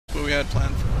had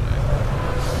planned for today.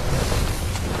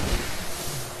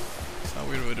 Thought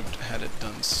we would have had it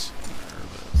done sooner,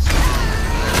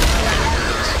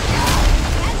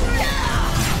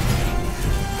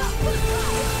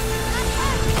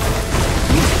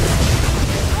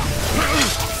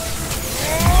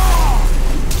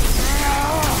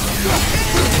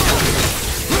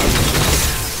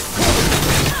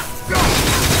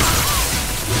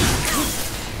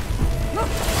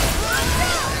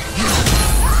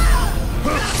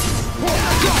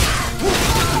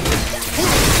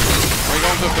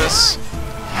 this.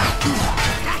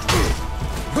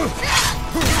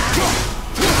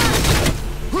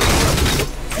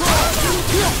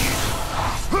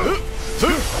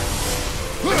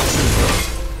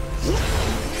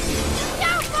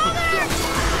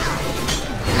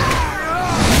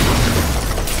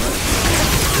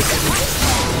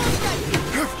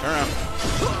 Turn around.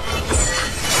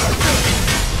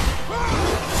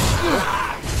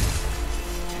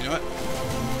 You know what?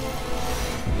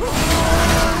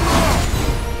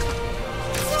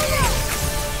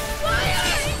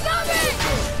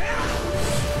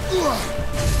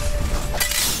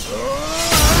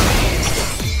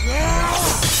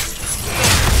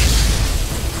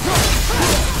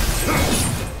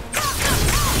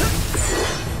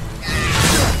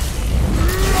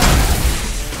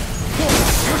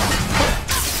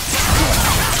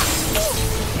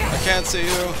 I can't see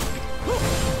you.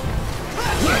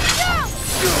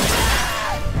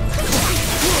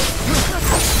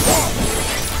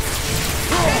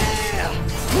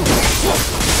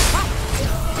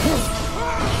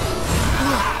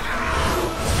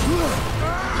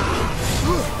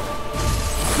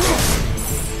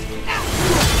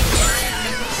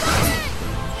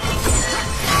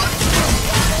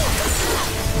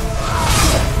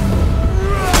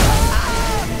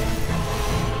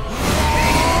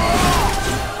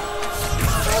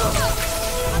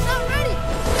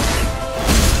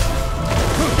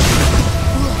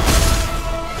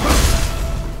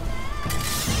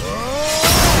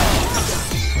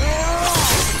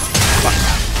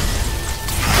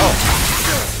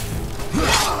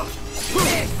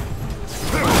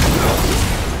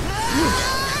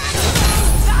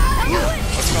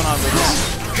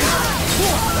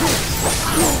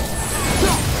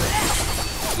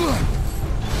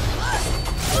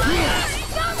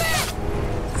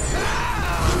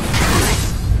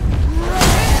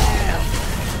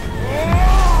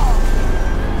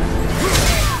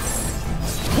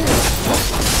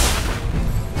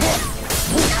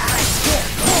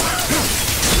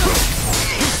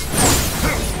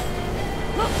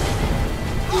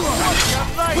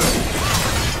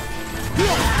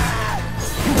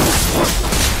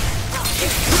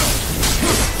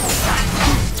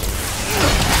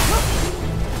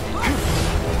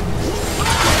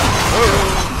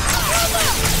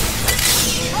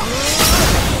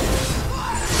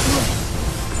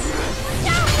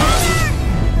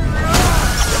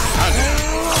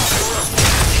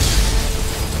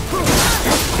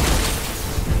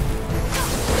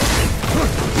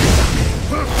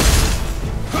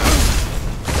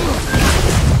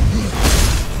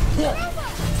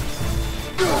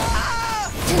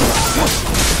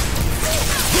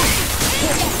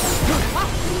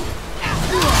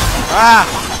 Ah!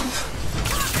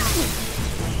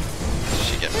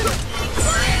 She get me.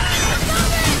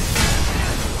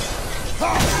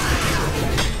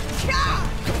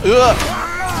 Ugh!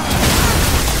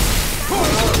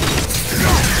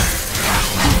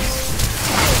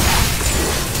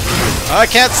 I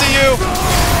can't see you!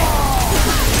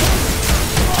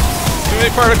 Too many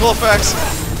particle effects.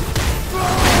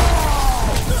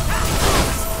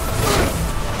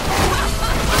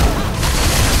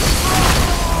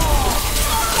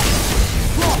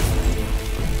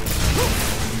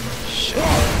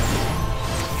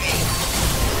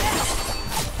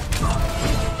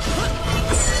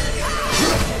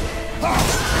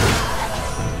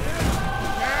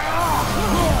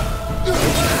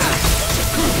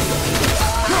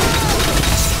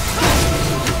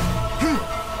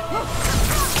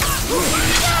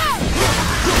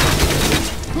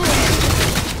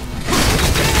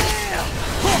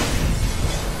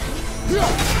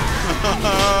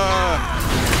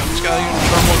 Just got you in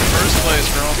trouble in the first place,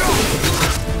 girl.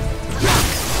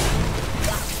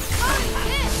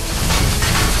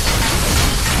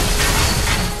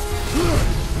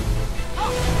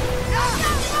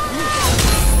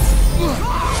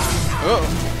 Oh.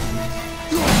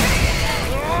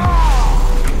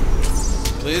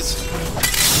 Please.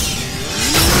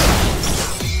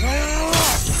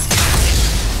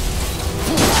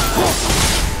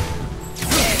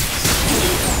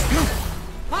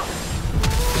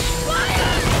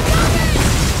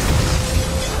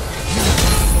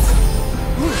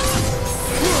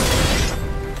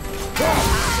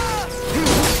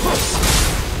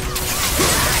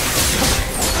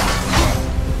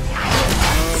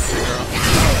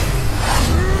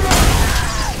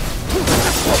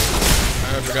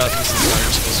 forgot this is how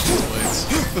you're supposed to use blades.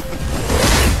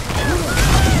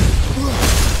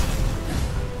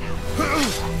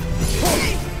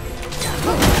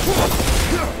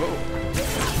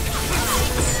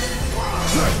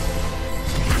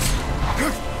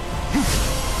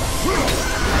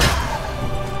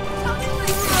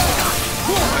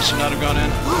 I should not have gone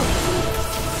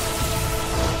in.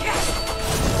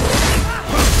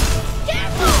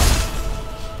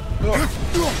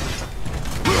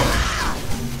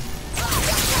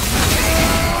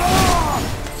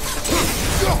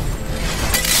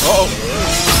 Uh-oh.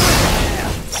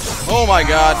 Oh my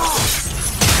god.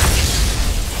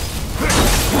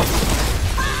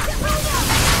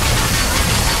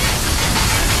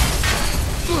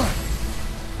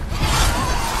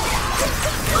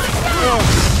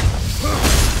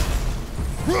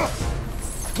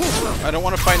 I don't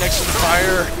want to fight next to the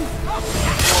fire.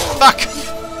 Fuck!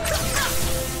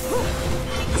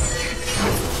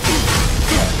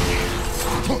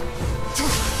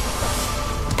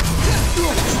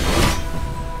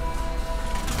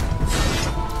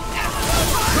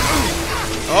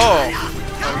 Oh!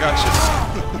 Oh,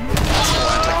 gotcha.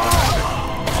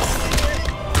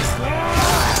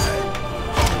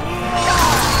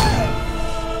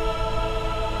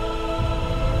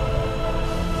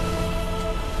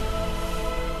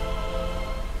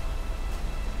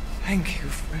 Thank you,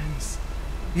 friends.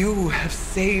 You have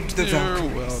saved the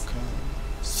Valkyries. You're welcome.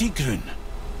 Sigrun,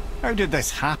 how did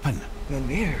this happen?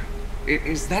 Mimir,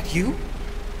 is that you?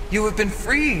 You have been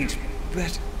freed,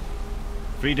 but...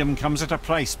 Freedom comes at a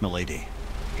price, milady.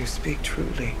 You speak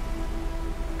truly.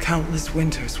 Countless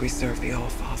winters we served the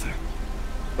All-Father.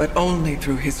 But only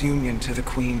through his union to the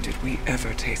Queen did we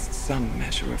ever taste some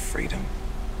measure of freedom.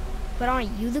 But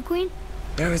aren't you the queen?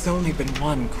 There has only been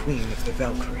one Queen of the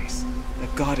Valkyries, the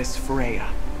goddess Freya.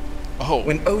 Oh.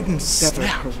 When Odin severed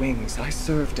snap. her wings, I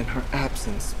served in her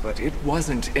absence, but it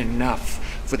wasn't enough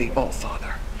for the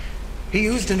All-Father. He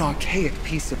used an archaic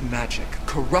piece of magic,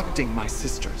 corrupting my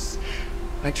sisters.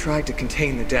 I tried to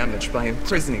contain the damage by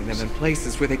imprisoning them in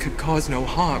places where they could cause no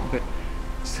harm, but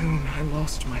soon I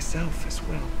lost myself as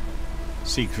well.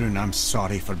 Sigrun, I'm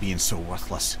sorry for being so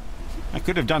worthless. I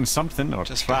could have done something, or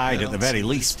Just tried at the very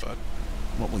balance, least. but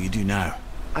What will you do now?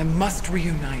 I must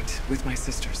reunite with my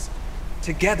sisters.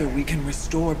 Together we can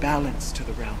restore balance to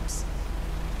the realms.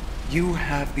 You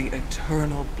have the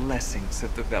eternal blessings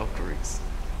of the Valkyries.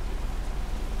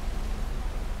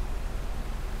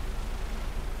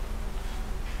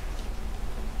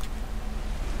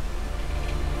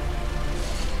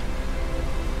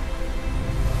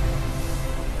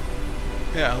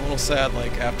 yeah, a little sad,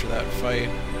 like, after that fight.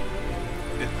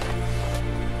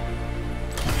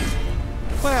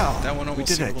 Well, That one we almost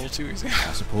did seemed it, a little too easy.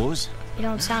 I suppose. You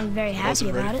don't sound very I happy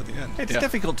wasn't ready about for it. the end. It's Yeah.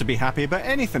 difficult to be happy about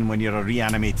anything when you're a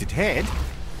reanimated head.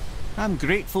 I'm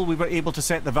grateful we were able to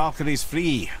set the Valkyries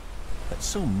free. But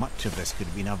so much of this could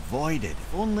have been avoided,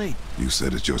 if only... You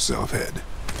said it yourself, Head.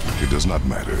 It does not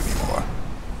matter anymore.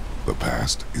 The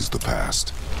past is the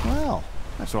past. Well,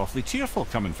 that's awfully cheerful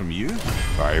coming from you.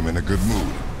 I am in a good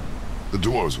mood. The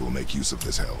dwarves will make use of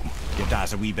this helm. Your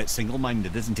dad's a wee bit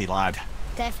single-minded, isn't he, lad?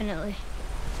 Definitely.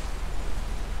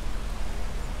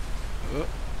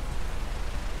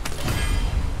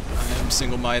 I am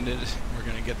single-minded. We're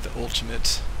gonna get the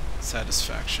ultimate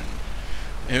satisfaction.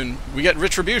 And we get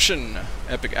Retribution!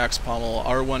 Epic Axe Pommel,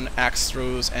 R1 Axe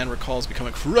throws and recalls become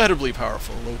incredibly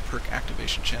powerful. Low perk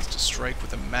activation chance to strike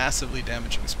with a massively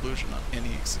damaging explosion on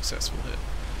any successful hit.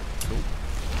 Cool.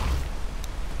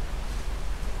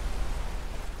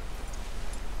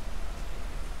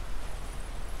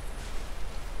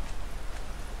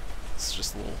 It's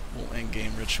just a little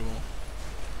end-game ritual.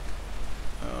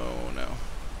 Oh no.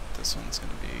 This one's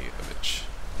gonna be a bitch.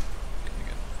 Gonna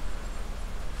get...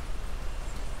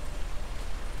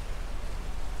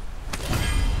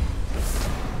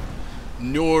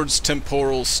 Njord's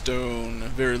Temporal Stone.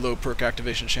 Very low perk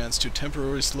activation chance to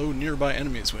temporarily slow nearby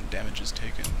enemies when damage is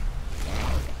taken.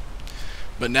 Wow.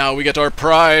 But now we get our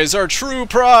prize! Our true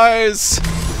prize!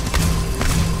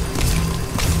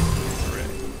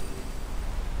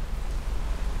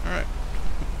 Alright.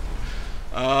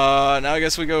 Now I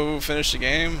guess we go finish the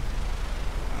game.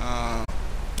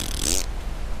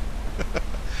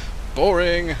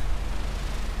 Boring!